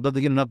 I would love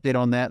to get an update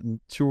on that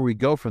and see where we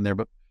go from there.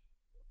 But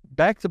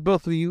back to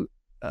both of you.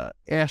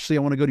 Ashley, I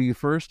want to go to you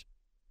first.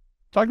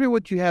 Talk to me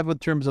what you have in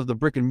terms of the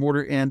brick and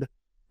mortar end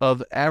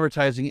of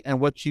advertising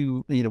and what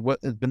what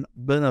has been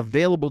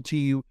available to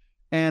you,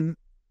 and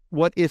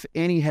what, if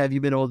any, have you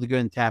been able to go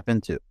and tap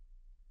into?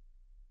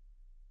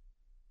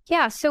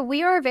 Yeah, so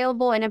we are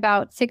available in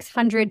about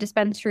 600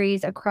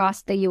 dispensaries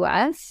across the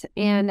U.S.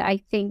 And I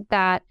think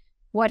that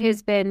what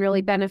has been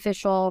really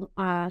beneficial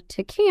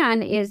to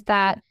Cann is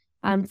that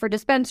for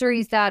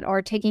dispensaries that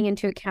are taking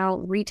into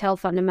account retail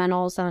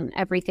fundamentals on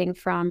everything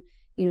from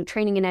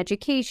training and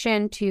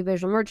education to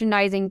visual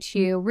merchandising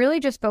to really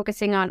just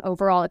focusing on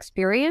overall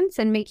experience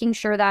and making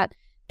sure that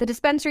the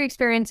dispensary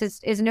experience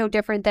is no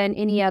different than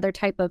any other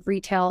type of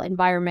retail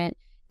environment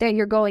that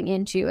you're going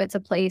into. It's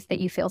a place that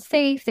you feel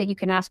safe, that you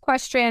can ask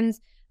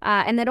questions,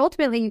 and that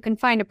ultimately you can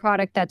find a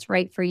product that's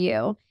right for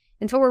you.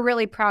 And so we're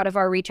really proud of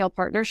our retail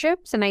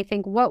partnerships. And I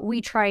think what we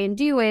try and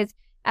do is,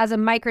 as a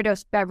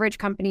microdose beverage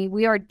company,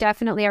 we are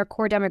definitely, our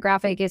core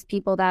demographic is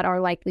people that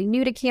are likely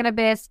new to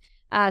cannabis,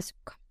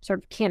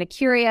 sort of canna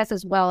curious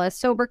as well as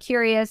sober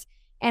curious.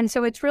 And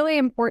so it's really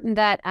important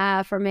that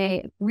from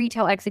a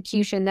retail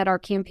execution that our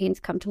campaigns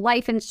come to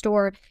life in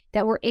store,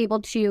 that we're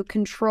able to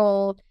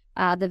control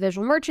the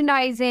visual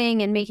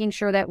merchandising and making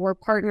sure that we're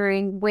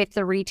partnering with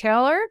the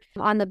retailer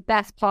on the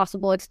best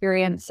possible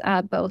experience,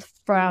 both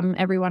from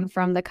everyone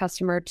from the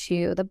customer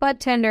to the bud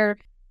tender.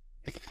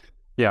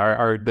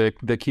 Yeah,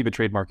 the Kiva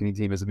trade marketing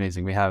team is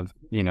amazing. We have,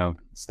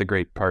 it's the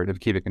great part of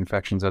Kiva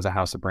Confections as a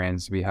house of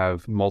brands. We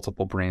have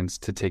multiple brands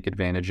to take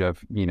advantage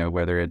of,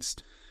 whether it's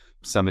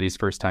somebody's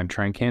first time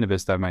trying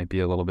cannabis that might be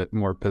a little bit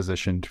more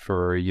positioned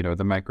for,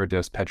 the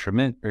microdose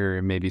Petromint,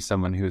 or maybe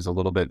someone who's a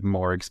little bit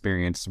more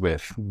experienced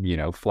with,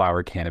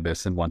 flower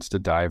cannabis and wants to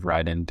dive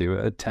right into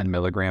a 10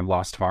 milligram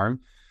Lost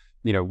Farm.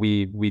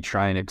 We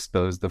try and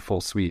expose the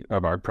full suite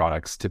of our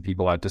products to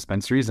people at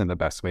dispensaries, and the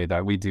best way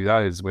that we do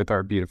that is with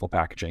our beautiful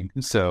packaging.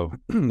 So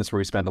that's where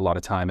we spend a lot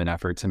of time and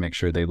effort to make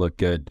sure they look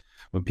good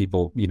when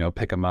people,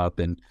 pick them up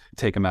and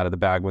take them out of the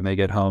bag when they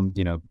get home.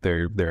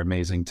 They're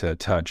amazing to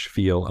touch,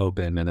 feel,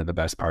 open, and then the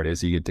best part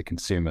is you get to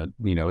consume a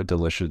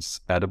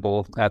delicious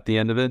edible at the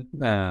end of it.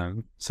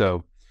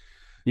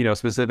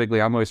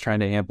 Specifically, I'm always trying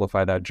to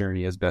amplify that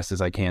journey as best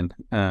as I can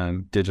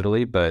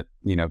digitally. But,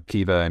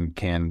 Kiva and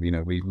Cann,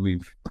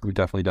 we've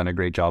definitely done a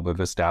great job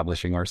of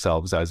establishing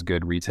ourselves as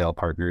good retail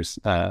partners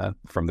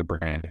from the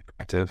brand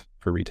perspective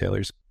for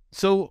retailers.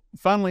 So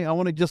finally, I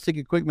want to just take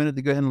a quick minute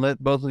to go ahead and let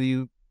both of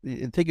you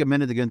take a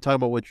minute to go and talk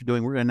about what you're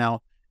doing. We're going to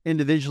now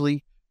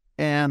individually,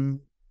 and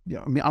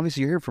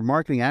obviously you're here for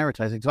marketing,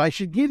 advertising. So I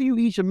should give you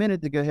each a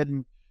minute to go ahead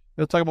and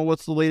talk about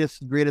what's the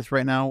latest, greatest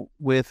right now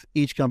with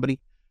each company.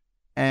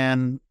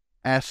 And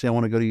Ashley, I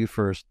want to go to you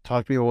first.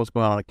 Talk to me about what's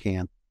going on at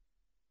Cann.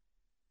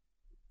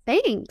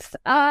 Thanks.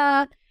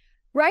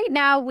 Right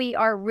now, we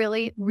are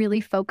really,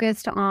 really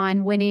focused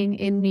on winning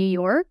in New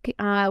York.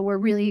 We're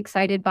really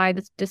excited by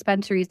the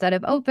dispensaries that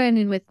have opened,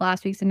 and with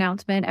last week's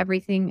announcement,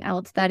 everything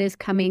else that is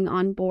coming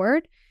on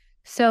board.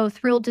 So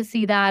thrilled to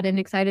see that and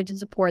excited to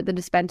support the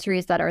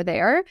dispensaries that are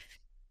there.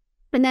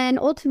 And then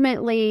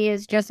ultimately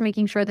is just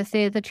making sure this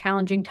is a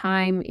challenging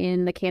time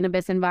in the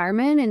cannabis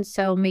environment. And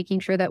so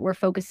making sure that we're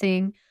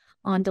focusing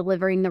on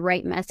delivering the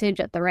right message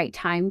at the right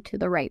time to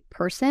the right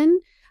person.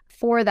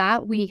 For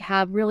that, we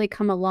have really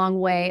come a long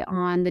way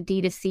on the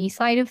D2C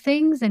side of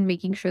things and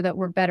making sure that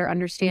we're better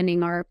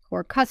understanding our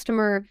core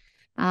customer,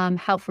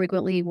 how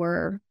frequently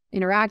we're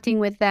interacting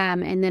with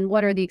them, and then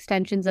what are the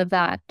extensions of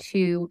that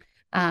to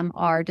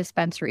our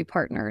dispensary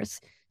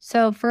partners.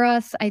 So for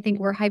us, I think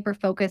we're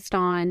hyper-focused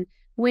on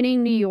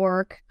winning New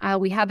York.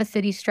 We have a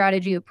city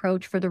strategy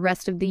approach for the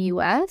rest of the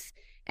U.S.,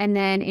 and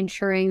then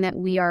ensuring that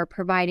we are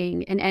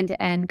providing an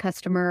end-to-end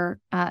customer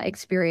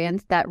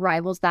experience that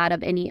rivals that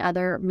of any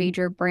other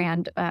major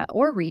brand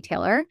or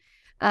retailer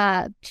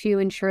to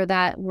ensure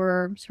that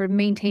we're sort of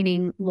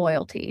maintaining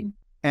loyalty.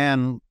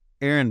 And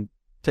Aaron,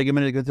 take a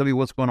minute to go tell me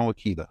what's going on with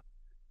Kiva.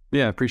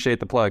 Yeah, appreciate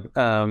the plug.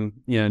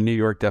 New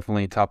York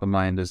definitely top of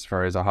mind as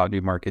far as a hot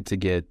new market to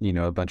get,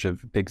 a bunch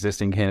of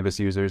existing cannabis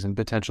users and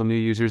potential new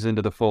users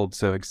into the fold.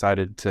 So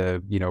excited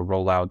to,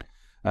 roll out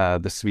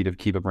the suite of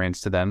Kiva brands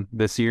to them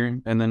this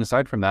year. And then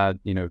aside from that,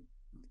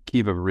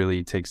 Kiva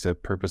really takes a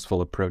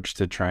purposeful approach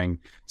to trying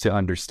to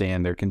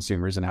understand their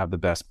consumers and have the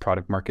best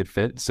product market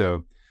fit.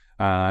 So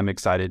I'm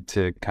excited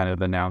to kind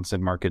of announce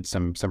and market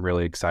some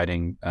really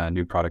exciting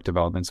new product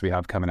developments we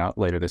have coming out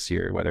later this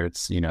year, whether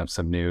it's,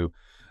 some new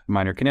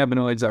minor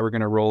cannabinoids that we're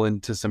going to roll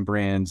into some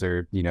brands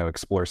or,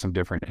 explore some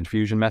different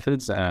infusion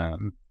methods.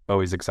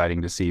 Always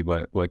exciting to see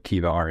what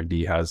Kiva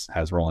R&D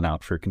has rolling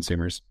out for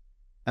consumers.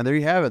 And there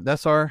you have it.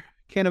 That's our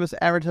Cannabis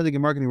Advertising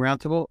and Marketing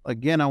Roundtable.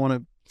 Again, I want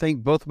to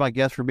thank both of my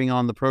guests for being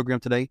on the program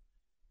today.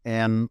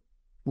 And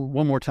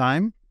one more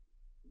time,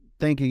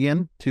 thank you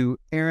again to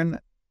Aaron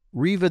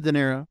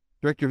Rivadeneira,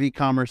 Director of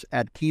E-Commerce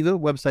at Kiva.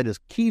 Website is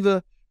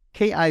Kiva,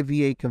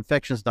 Kiva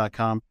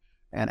confections.com.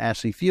 And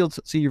Ashley Fields,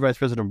 Senior Vice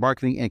President of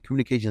Marketing and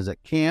Communications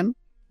at Cann.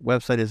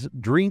 Website is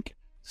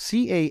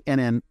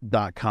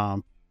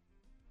drinkcann.com.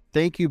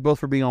 Thank you both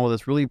for being on with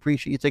us. Really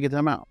appreciate you taking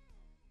time out.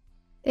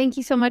 Thank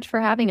you so much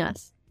for having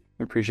us.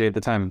 I appreciate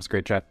the time. It's a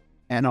great chat.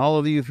 And all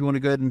of you, if you want to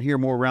go ahead and hear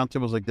more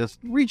roundtables like this,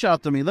 reach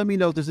out to me. Let me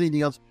know if there's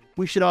anything else.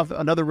 We should have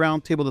another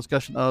roundtable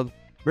discussion of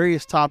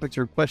various topics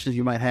or questions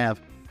you might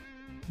have.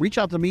 Reach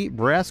out to me,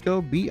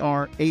 Brasco,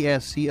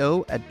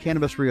 BRASCO, at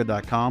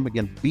CannabisRio.com.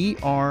 Again,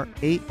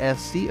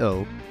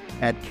 BRASCO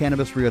at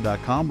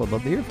CannabisRio.com. I'd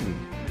love to hear from you.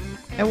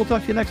 And we'll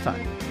talk to you next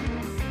time.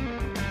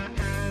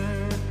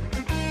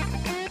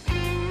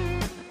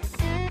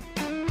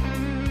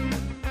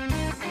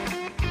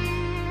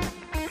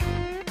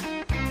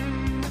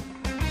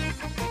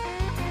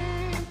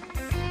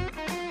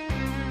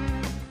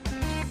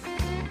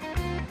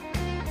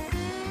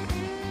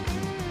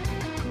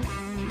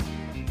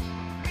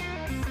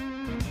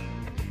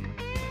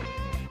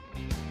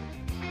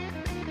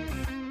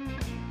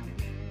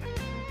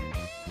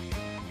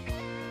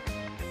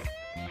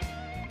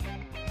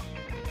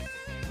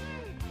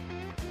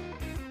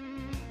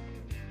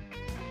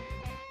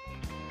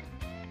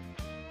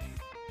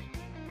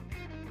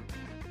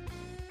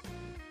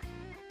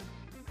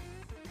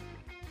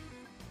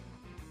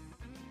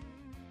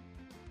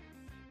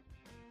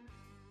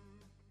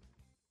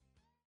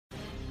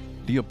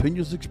 The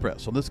opinions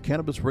expressed on this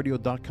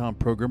CannabisRadio.com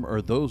program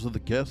are those of the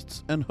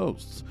guests and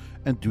hosts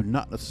and do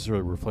not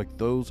necessarily reflect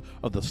those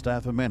of the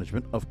staff and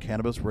management of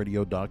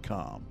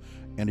CannabisRadio.com.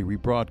 Any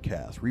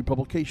rebroadcast,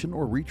 republication,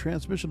 or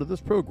retransmission of this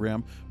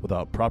program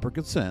without proper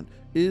consent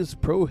is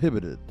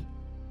prohibited.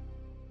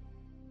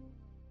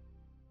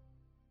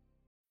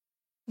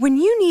 When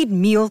you need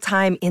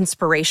mealtime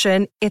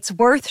inspiration, it's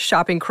worth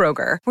shopping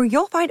Kroger, where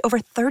you'll find over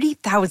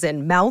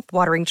 30,000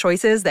 mouth-watering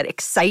choices that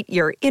excite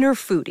your inner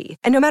foodie.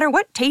 And no matter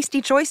what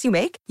tasty choice you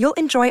make, you'll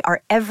enjoy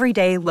our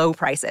everyday low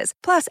prices,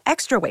 plus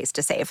extra ways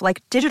to save,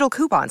 like digital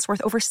coupons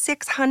worth over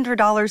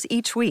 $600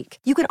 each week.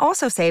 You can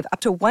also save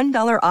up to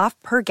 $1 off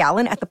per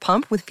gallon at the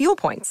pump with fuel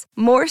points.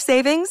 More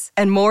savings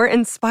and more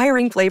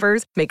inspiring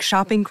flavors make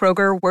shopping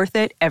Kroger worth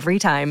it every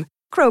time.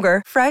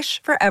 Kroger,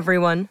 fresh for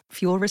everyone.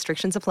 Fuel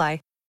restrictions apply.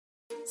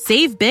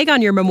 Save big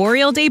on your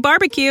Memorial Day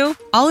barbecue,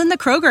 all in the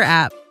Kroger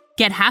app.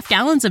 Get half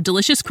gallons of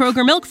delicious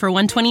Kroger milk for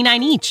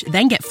 $1.29 each.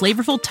 Then get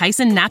flavorful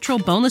Tyson natural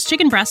boneless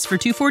chicken breasts for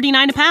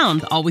 $2.49 a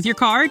pound, all with your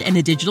card and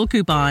a digital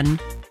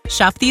coupon.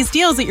 Shop these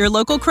deals at your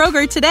local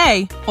Kroger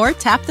today, or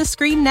tap the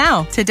screen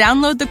now to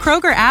download the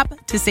Kroger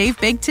app to save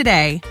big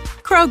today.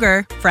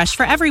 Kroger, fresh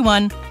for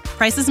everyone.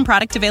 Prices and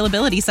product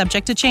availability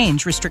subject to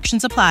change.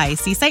 Restrictions apply.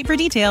 See site for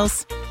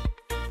details.